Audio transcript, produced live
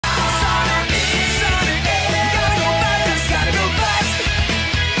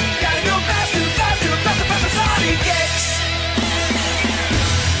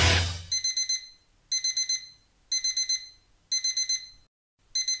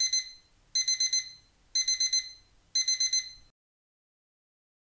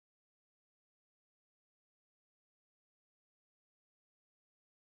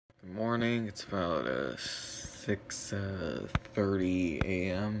morning. It's about 6:30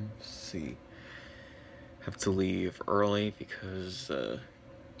 a.m. See, have to leave early because to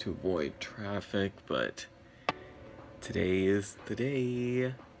avoid traffic, but today is the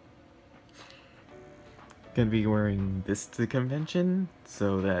day. Gonna be wearing this to the convention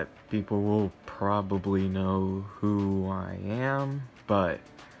so that people will probably know who I am, but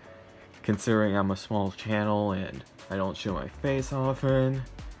considering I'm a small channel and I don't show my face often,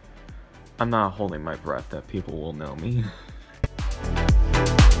 I'm not holding my breath that people will know me.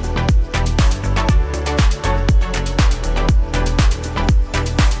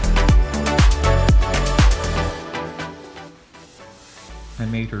 I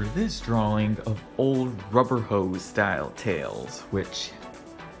made her this drawing of old rubber hose style tails, which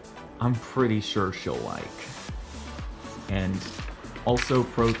I'm pretty sure she'll like. And also,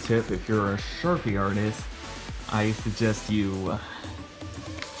 pro tip, if you're a Sharpie artist, I suggest you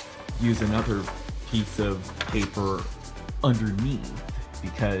use another piece of paper underneath,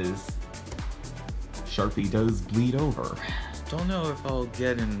 because Sharpie does bleed over. Don't know if I'll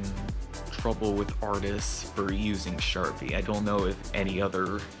get in trouble with artists for using Sharpie. I don't know if any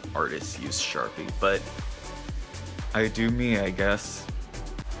other artists use Sharpie, but I do me, I guess.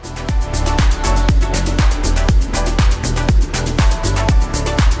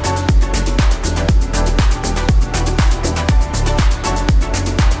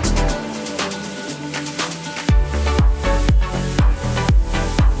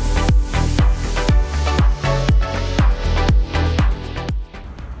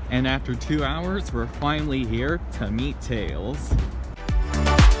 And after 2 hours, we're finally here to meet Tails.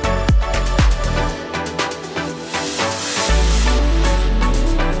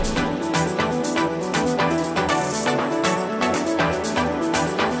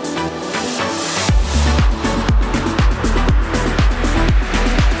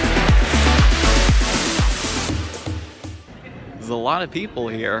 There's a lot of people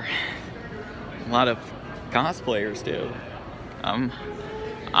here. A lot of cosplayers too.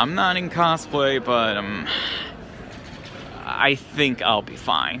 I'm not in cosplay, but I think I'll be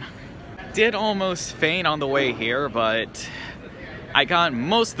fine. Did almost faint on the way here, but I got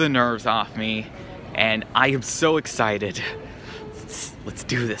most of the nerves off me, and I am so excited. Let's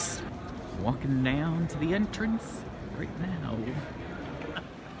do this. Walking down to the entrance right now.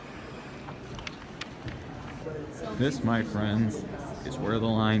 This, my friends, is where the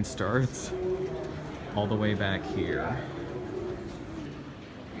line starts, all the way back here.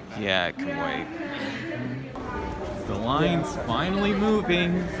 Yeah, I can wait. The line's finally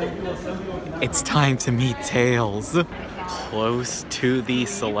moving. It's time to meet Tails. Close to the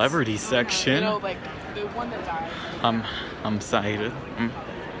celebrity section. You know, like the one that died. I'm excited. I'm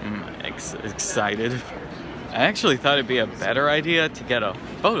excited. I actually thought it'd be a better idea to get a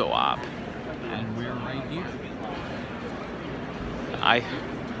photo op. And we're right here.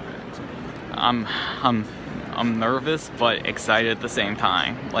 I'm nervous, but excited at the same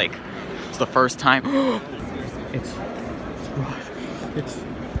time. Like, it's the first time. It's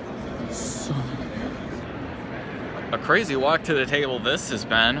so... A crazy walk to the table this has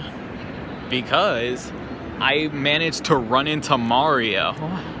been, because I managed to run into Mario.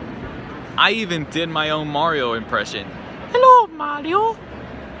 I even did my own Mario impression. Hello, Mario.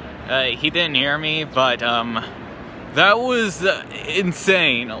 He didn't hear me, but that was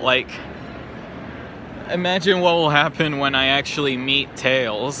insane. Like, imagine what will happen when I actually meet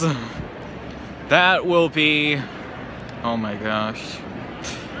Tails. That will be... oh my gosh.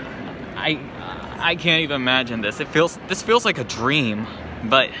 I can't even imagine this. This feels like a dream,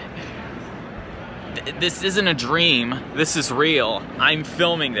 but this isn't a dream. This is real. I'm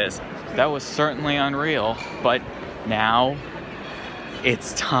filming this. That was certainly unreal, but now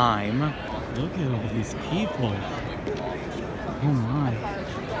it's time. Look at all these people. Oh my.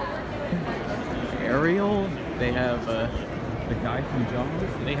 Ariel, they have the guy from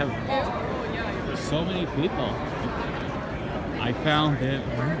Jaws. They have so many people. I found it.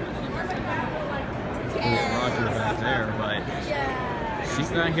 There's Roger back there, but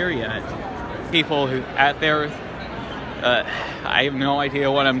she's not here yet. People who at there, I have no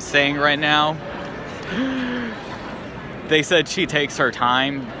idea what I'm saying right now. They said she takes her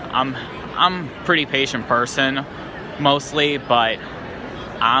time. I'm a pretty patient person, mostly, but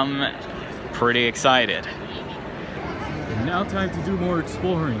I'm pretty excited. Now time to do more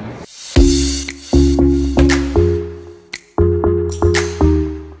exploring.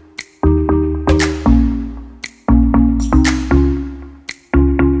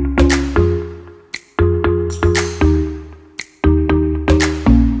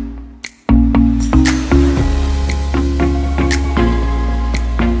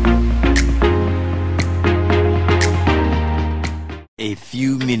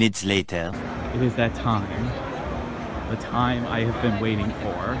 few minutes later. It is that time. The time I have been waiting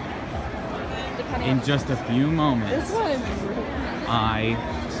for. In just a few moments, I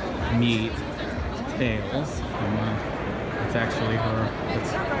meet Tails. It's actually her.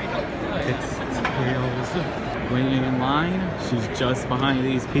 It's Tails. Waiting in line. She's just behind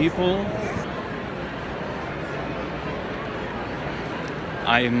these people.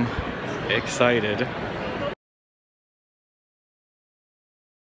 I'm excited.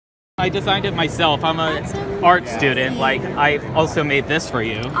 I designed it myself. I'm an art student. Like, I also made this for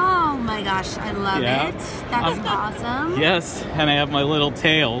you. Oh my gosh, I love it. That's awesome. Yes, and I have my little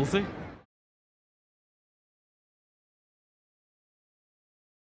tails.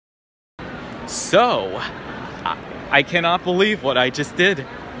 So, I cannot believe what I just did.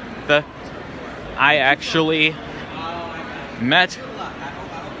 I actually met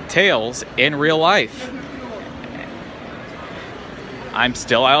Tails in real life. I'm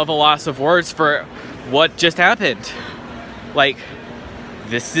still out of a loss of words for what just happened. Like,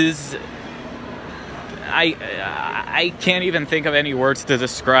 this is... I can't even think of any words to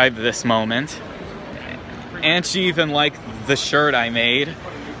describe this moment. And she even liked the shirt I made.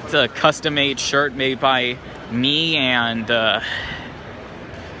 It's a custom-made shirt made by me and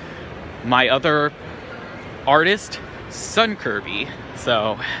my other artist, Sun Kirby.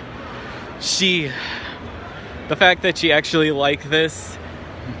 So, the fact that she actually liked this,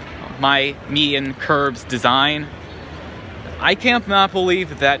 me and Curb's design, I can't not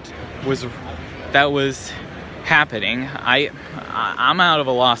believe that was happening. I'm out of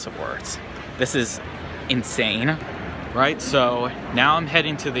a loss of words. This is insane. Right, so now I'm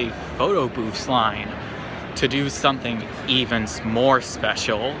heading to the photo booths line to do something even more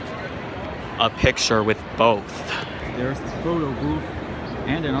special. A picture with both. There's the photo booth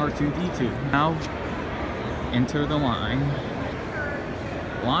and an R2-D2. Now, enter the line.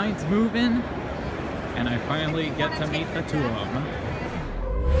 Line's moving, and I finally get to meet the two of them.